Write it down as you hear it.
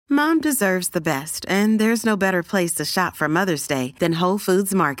Mom deserves the best, and there's no better place to shop for Mother's Day than Whole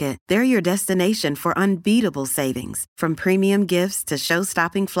Foods Market. They're your destination for unbeatable savings, from premium gifts to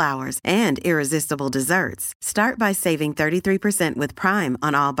show-stopping flowers and irresistible desserts. Start by saving 33% with Prime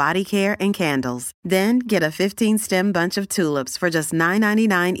on all body care and candles. Then get a 15-stem bunch of tulips for just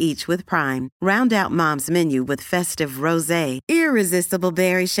 $9.99 each with Prime. Round out Mom's menu with festive rosé, irresistible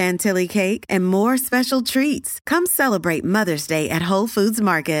berry chantilly cake, and more special treats. Come celebrate Mother's Day at Whole Foods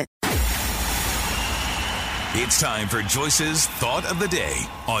Market. It's time for Joyce's Thought of the Day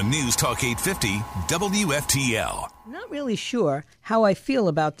on News Talk 850 WFTL. I'm not really sure how I feel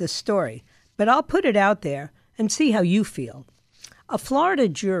about this story, but I'll put it out there and see how you feel. A Florida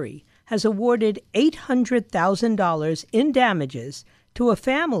jury has awarded $800,000 in damages to a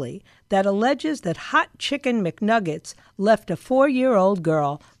family that alleges that hot chicken McNuggets left a 4-year-old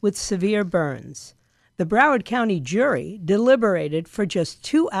girl with severe burns. The Broward County jury deliberated for just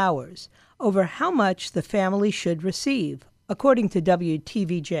 2 hours over how much the family should receive, according to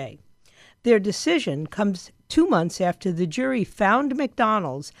WTVJ. Their decision comes 2 months after the jury found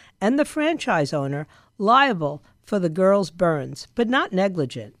McDonald's and the franchise owner liable for the girl's burns, but not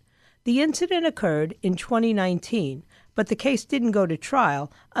negligent. The incident occurred in 2019, but the case didn't go to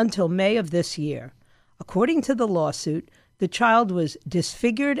trial until May of this year. According to the lawsuit, the child was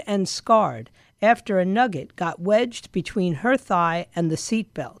disfigured and scarred after a nugget got wedged between her thigh and the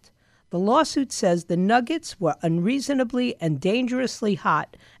seatbelt. The lawsuit says the nuggets were unreasonably and dangerously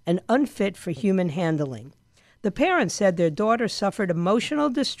hot and unfit for human handling. The parents said their daughter suffered emotional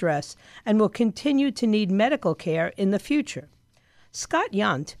distress and will continue to need medical care in the future. Scott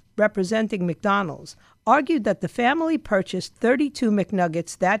Yount, representing McDonald's, argued that the family purchased 32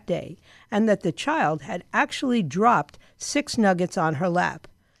 McNuggets that day and that the child had actually dropped 6 nuggets on her lap.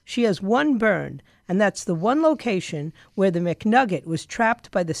 She has one burn, and that's the one location where the McNugget was trapped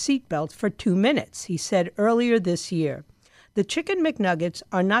by the seatbelt for 2 minutes, he said earlier this year. The Chicken McNuggets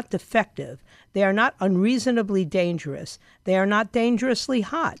are not defective. They are not unreasonably dangerous. They are not dangerously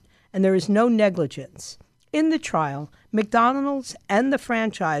hot, and there is no negligence. In the trial, McDonald's and the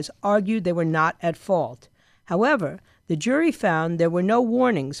franchise argued they were not at fault. However, the jury found there were no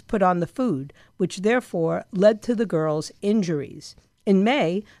warnings put on the food, which therefore led to the girl's injuries. In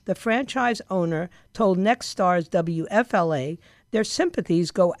May, the franchise owner told Nexstar's WFLA their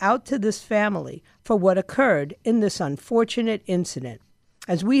sympathies go out to this family for what occurred in this unfortunate incident,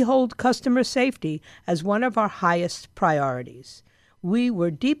 as we hold customer safety as one of our highest priorities. We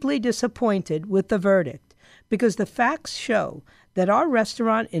were deeply disappointed with the verdict because the facts show that our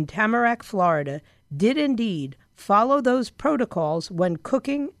restaurant in Tamarack, Florida, did indeed follow those protocols when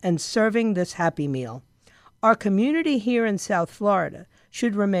cooking and serving this Happy Meal. Our community here in South Florida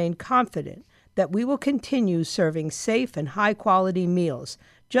should remain confident that we will continue serving safe and high-quality meals,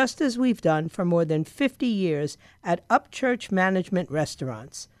 just as we've done for more than 50 years at Upchurch Management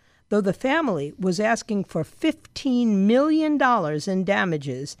Restaurants. Though the family was asking for $15 million in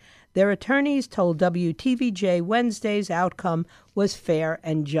damages, their attorneys told WTVJ Wednesday's outcome was fair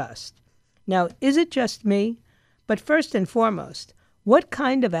and just. Now, is it just me? But first and foremost, what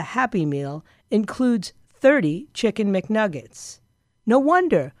kind of a Happy Meal includes 30 Chicken McNuggets? No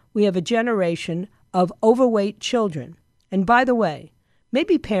wonder we have a generation of overweight children. And by the way,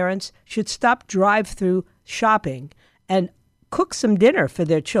 maybe parents should stop drive-through shopping and cook some dinner for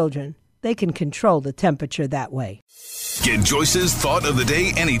their children. They can control the temperature that way. Get Joyce's Thought of the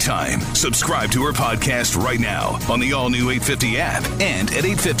Day anytime. Subscribe to her podcast right now on the all-new 850 app and at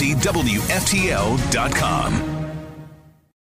 850WFTL.com.